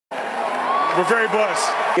we're very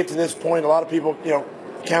blessed. Get to this point, a lot of people,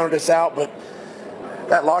 counted us out, but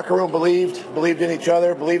that locker room believed in each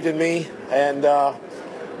other, believed in me, and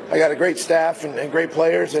I got a great staff and great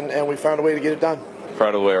players, and we found a way to get it done.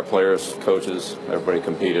 Proud of the way our players, coaches, everybody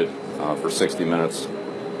competed for 60 minutes.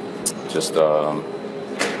 Just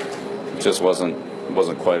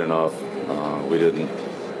wasn't quite enough. We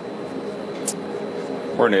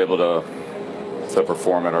weren't able to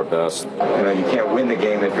perform at our best. You can't win the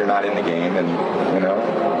game if you're not in the game,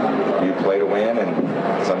 and you play to win,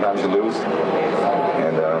 and sometimes you lose.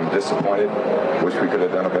 And I'm disappointed. Wish we could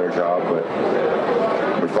have done a better job, but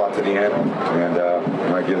we fought to the end. And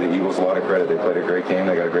I give the Eagles a lot of credit. They played a great game.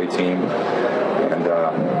 They got a great team, and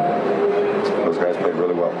those guys played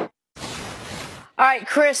really well. All right,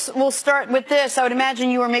 Chris, we'll start with this. I would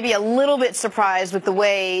imagine you were maybe a little bit surprised with the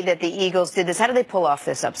way that the Eagles did this. How did they pull off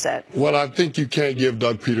this upset? Well, I think you can't give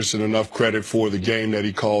Doug Peterson enough credit for the game that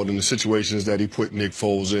he called and the situations that he put Nick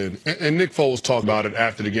Foles in. And Nick Foles talked about it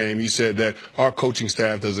after the game. He said that our coaching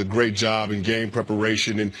staff does a great job in game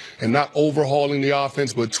preparation and not overhauling the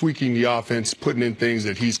offense, but tweaking the offense, putting in things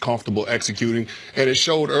that he's comfortable executing. And it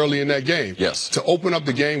showed early in that game. Yes. To open up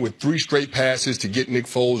the game with 3 straight passes to get Nick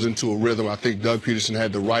Foles into a rhythm, I think Doug Peterson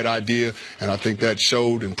had the right idea, and I think that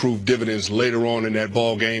showed and proved dividends later on in that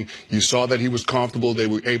ball game. You saw that he was comfortable. They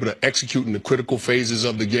were able to execute in the critical phases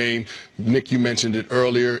of the game. Nick, you mentioned it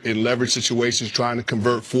earlier, in leverage situations, trying to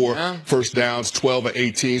convert 4 first downs, 12 or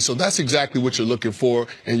 18. So that's exactly what you're looking for,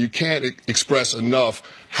 and you can't express enough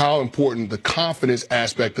how important the confidence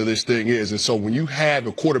aspect of this thing is. And so when you have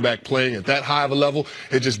a quarterback playing at that high of a level,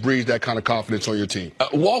 it just breeds that kind of confidence on your team.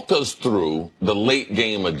 Walk us through the late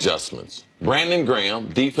game adjustments. Brandon Graham,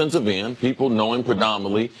 defensive end, people know him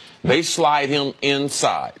predominantly. They slide him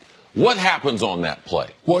inside. What happens on that play?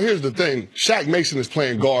 Well, here's the thing. Shaq Mason is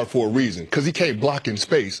playing guard for a reason, because he can't block in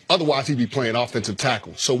space. Otherwise, he'd be playing offensive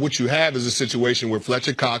tackle. So what you have is a situation where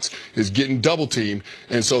Fletcher Cox is getting double-teamed,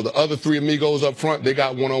 and so the other 3 amigos up front, they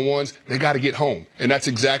got one-on-ones. They got to get home. And that's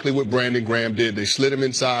exactly what Brandon Graham did. They slid him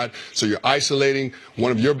inside, so you're isolating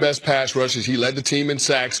one of your best pass rushers. He led the team in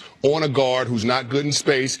sacks on a guard who's not good in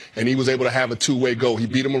space, and he was able to have a 2-way go. He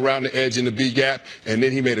beat him around the edge in the B-gap, and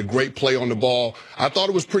then he made a great play on the ball. I thought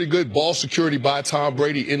it was pretty good ball security by Tom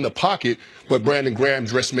Brady in the pocket, but Brandon Graham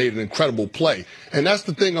just made an incredible play. And that's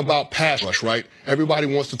the thing about pass rush, right? Everybody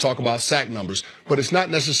wants to talk about sack numbers, but it's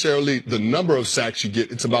not necessarily the number of sacks you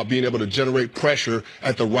get. It's about being able to generate pressure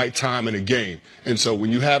at the right time in a game. And so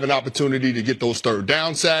when you have an opportunity to get those third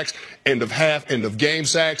down sacks, end of half, end of game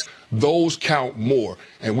sacks, those count more.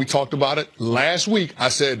 And we talked about it last week. I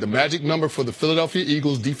said the magic number for the Philadelphia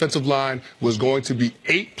Eagles defensive line was going to be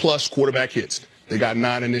 8+ quarterback hits. They got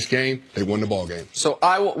 9 in this game. They won the ball game. So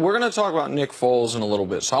we're going to talk about Nick Foles in a little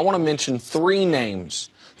bit. So I want to mention 3 names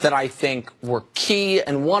that I think were key,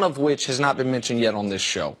 and one of which has not been mentioned yet on this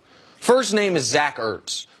show. First name is Zach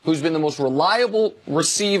Ertz, who's been the most reliable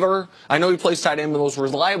receiver. I know he plays tight end, but the most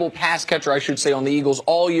reliable pass catcher, I should say, on the Eagles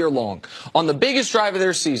all year long. On the biggest drive of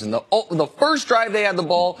their season, the first drive they had the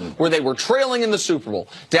ball where they were trailing in the Super Bowl,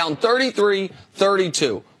 down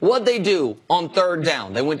 33-32. What'd they do on 3rd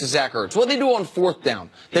down? They went to Zach Ertz. What'd they do on 4th down?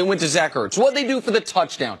 They went to Zach Ertz. What'd they do for the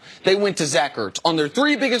touchdown? They went to Zach Ertz. On their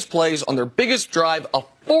 3 biggest plays, on their biggest drive, a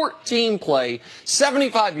 14-play,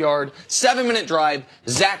 75-yard, 7-minute drive,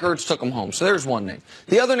 Zach Ertz took them home. So there's one name.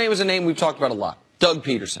 The other name is a name we've talked about a lot, Doug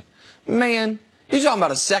Peterson. Man, you're talking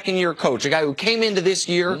about a second-year coach, a guy who came into this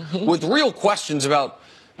year with real questions about,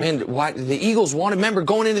 man, why the Eagles wanted. Remember,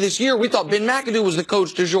 going into this year, we thought Ben McAdoo was the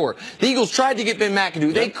coach du jour. The Eagles tried to get Ben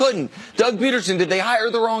McAdoo. They couldn't. Doug Peterson, did they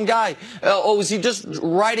hire the wrong guy? Was he just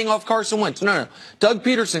writing off Carson Wentz? No. Doug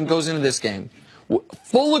Peterson goes into this game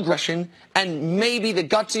full aggression and maybe the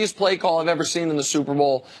gutsiest play call I've ever seen in the Super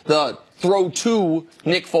Bowl, the throw to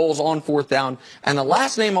Nick Foles on 4th down. And the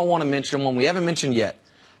last name I want to mention, one we haven't mentioned yet,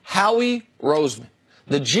 Howie Roseman,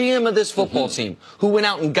 the GM of this football team, who went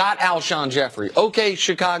out and got Alshon Jeffrey. Okay,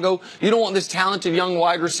 Chicago, you don't want this talented young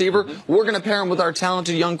wide receiver. We're going to pair him with our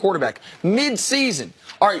talented young quarterback. Mid-season.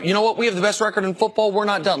 All right, you know what? We have the best record in football. We're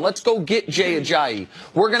not done. Let's go get Jay Ajayi.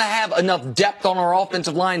 We're going to have enough depth on our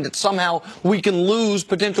offensive line that somehow we can lose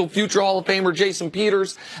potential future Hall of Famer Jason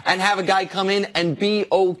Peters and have a guy come in and be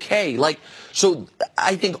okay. So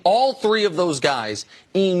I think all 3 of those guys,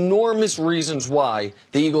 enormous reasons why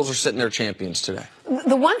the Eagles are sitting there champions today.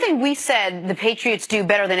 The one thing we said the Patriots do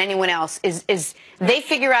better than anyone else is they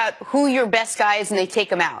figure out who your best guy is and they take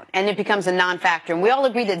them out, and it becomes a non-factor. And we all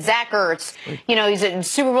agree that Zach Ertz, you know, he's a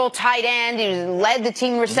Super Bowl tight end. He led the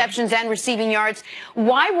team in receptions and receiving yards.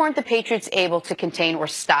 Why weren't the Patriots able to contain or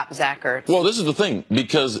stop Zach Ertz? Well, this is the thing,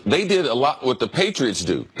 because they did a lot what the Patriots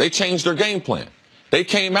do. They changed their game plan. They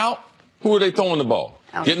came out, who were they throwing the ball?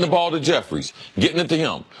 Getting the ball to Jeffries, getting it to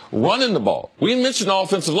him, running the ball. We mentioned the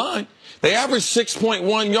offensive line. They averaged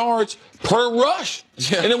 6.1 yards per rush.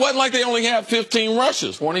 Yeah. And it wasn't like they only had 15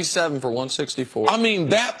 rushes. 27 for 164. I mean,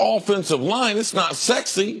 that offensive line, it's not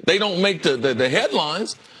sexy. They don't make the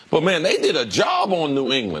headlines. But, man, they did a job on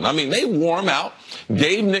New England. I mean, they wore him out,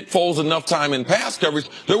 gave Nick Foles enough time in pass coverage.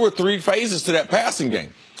 There were 3 phases to that passing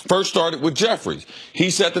game. First started with Jeffries. He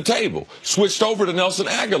set the table, switched over to Nelson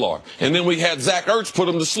Aguilar, and then we had Zach Ertz put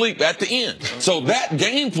him to sleep at the end. So that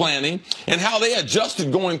game planning and how they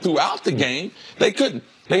adjusted going throughout the game, they couldn't.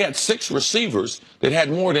 They had 6 receivers that had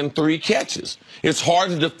more than 3 catches. It's hard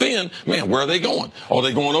to defend. Man, where are they going? Oh,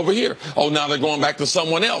 they're going over here. Oh, now they're going back to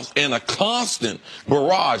someone else. And a constant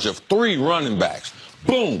barrage of 3 running backs.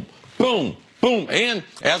 Boom, boom, boom. And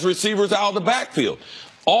as receivers out of the backfield.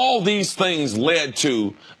 All these things led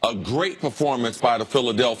to a great performance by the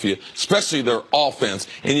Philadelphia, especially their offense.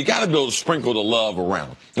 And you got to be able to sprinkle the love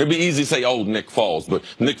around. It'd be easy to say, oh, Nick Foles,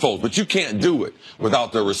 but you can't do it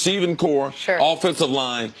without the receiving core, offensive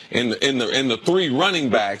line, and the 3 running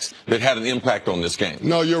backs that had an impact on this game.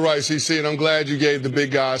 No, you're right, CC, and I'm glad you gave the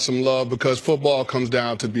big guys some love, because football comes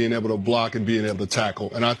down to being able to block and being able to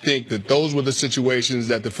tackle. And I think that those were the situations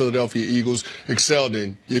that the Philadelphia Eagles excelled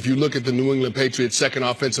in. If you look at the New England Patriots' second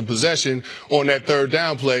offensive possession on that 3rd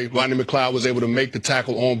down play, Rodney McLeod was able to make the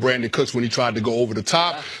tackle on Brandon Cooks when he tried to go over the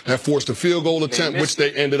top. That forced a field goal attempt, which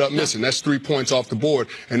they ended up missing. That's 3 points off the board.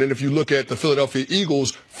 And then if you look at the Philadelphia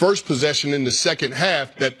Eagles' first possession in the second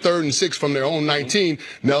half, that 3rd and 6 from their own 19,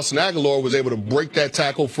 Nelson Aguilar was able to break that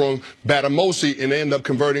tackle from Batamosi, and they end up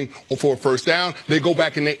converting for a first down. They go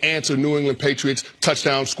back and they answer New England Patriots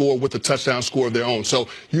touchdown score with a touchdown score of their own. So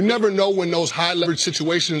you never know when those high leverage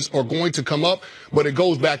situations are going to come up, but it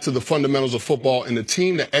goes back to the fundamentals of football, and the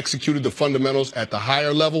team that executed the fundamentals at the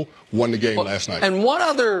higher level won the game last night. And one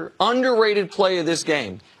other underrated play of this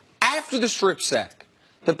game, after the strip sack,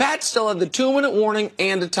 the Pats still had the 2-minute warning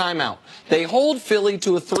and a timeout. They hold Philly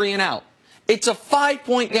to a 3-and-out. It's a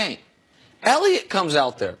 5-point game. Elliott comes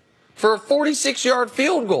out there for a 46-yard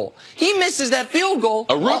field goal. He misses that field goal.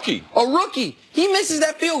 A rookie. A rookie. He misses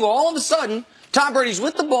that field goal. All of a sudden, Tom Brady's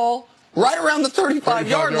with the ball right around the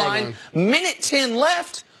 35-yard line. Minute 10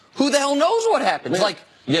 left. Who the hell knows what happens? Man.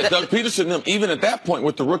 Yeah, Doug Peterson, even at that point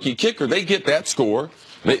with the rookie kicker, they get that score.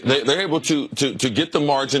 They're able to get the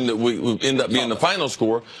margin that we end up being the final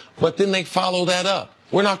score, but then they follow that up.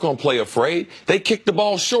 We're not going to play afraid. They kick the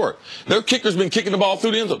ball short. Their kicker's been kicking the ball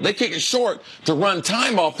through the end zone. They kick it short to run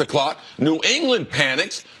time off the clock. New England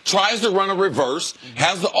panics, tries to run a reverse,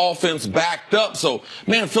 has the offense backed up. So,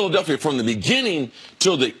 man, Philadelphia, from the beginning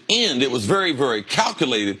till the end, it was very, very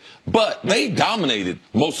calculated, but they dominated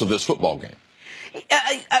most of this football game.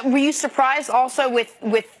 Were you surprised also with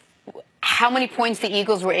how many points the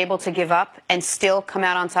Eagles were able to give up and still come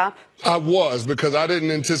out on top? I was, because I didn't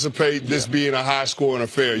anticipate this being a high-scoring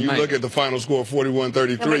affair. You look at the final score,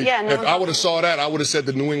 41-33. If I would have saw that, I would have said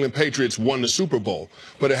the New England Patriots won the Super Bowl.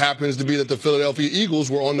 But it happens to be that the Philadelphia Eagles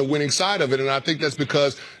were on the winning side of it, and I think that's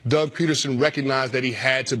because Doug Peterson recognized that he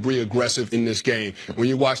had to be aggressive in this game. When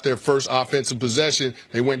you watch their first offensive possession,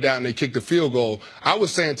 they went down and they kicked the field goal. I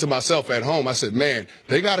was saying to myself at home, I said, man,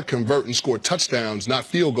 they got to convert and score touchdowns, not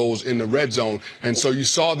field goals in the red zone. And so you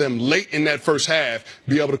saw them late in that first half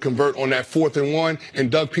be able to convert on that 4th and 1, and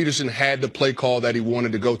Doug Peterson had the play call that he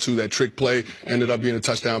wanted to go to. That trick play ended up being a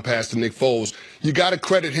touchdown pass to Nick Foles. You got to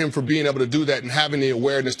credit him for being able to do that and having the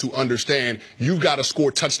awareness to understand you've got to score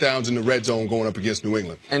touchdowns in the red zone going up against New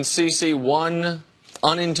England. And CC, one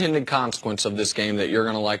unintended consequence of this game that you're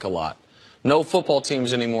going to like a lot. No football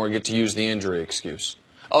teams anymore get to use the injury excuse.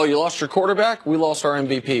 Oh, you lost your quarterback? We lost our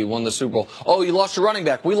MVP, won the Super Bowl. Oh, you lost your running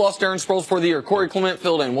back? We lost Darren Sproles for the year. Corey Clement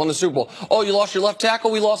filled in, won the Super Bowl. Oh, you lost your left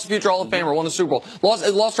tackle? We lost the future Hall of Famer, won the Super Bowl.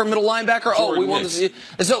 Lost our middle linebacker? Oh, we won the...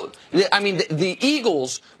 So, I mean, the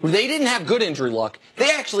Eagles, they didn't have good injury luck. They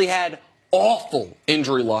actually had awful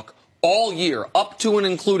injury luck all year, up to and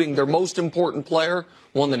including their most important player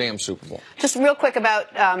won the damn Super Bowl. Just real quick about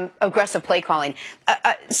aggressive play calling.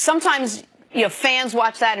 Sometimes fans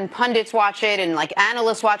watch that and pundits watch it and like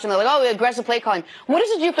analysts watch it and they're like, oh, aggressive play calling. What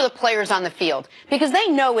does it do for the players on the field? Because they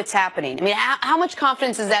know it's happening. I mean, how much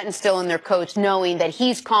confidence does that instill in their coach knowing that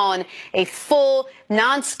he's calling a full,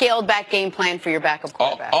 non-scaled back game plan for your backup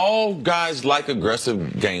quarterback? All guys like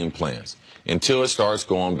aggressive game plans until it starts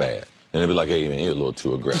going bad. And they'll be like, hey, man, you're a little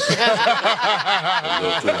too aggressive. A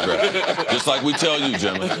little too aggressive. Just like we tell you,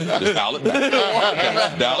 gentlemen, just dial it back.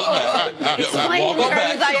 Dial it back. Explain in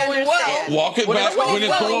terms I understand. Walk it back when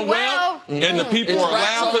it's going well, and the people are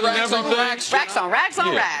laughing and everything. Racks on racks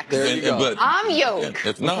on racks. There you go. But I'm yoked.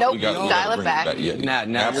 if not, Nope. we got to Dial it back.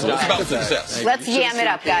 Now Absolutely. It's about success. Let's yam it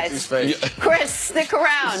up, guys. Chris, stick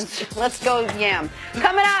around. Let's go yam.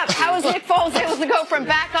 Coming up, how is Nick Foles able to go from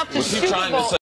backup to Was he Super trying to Bowl? say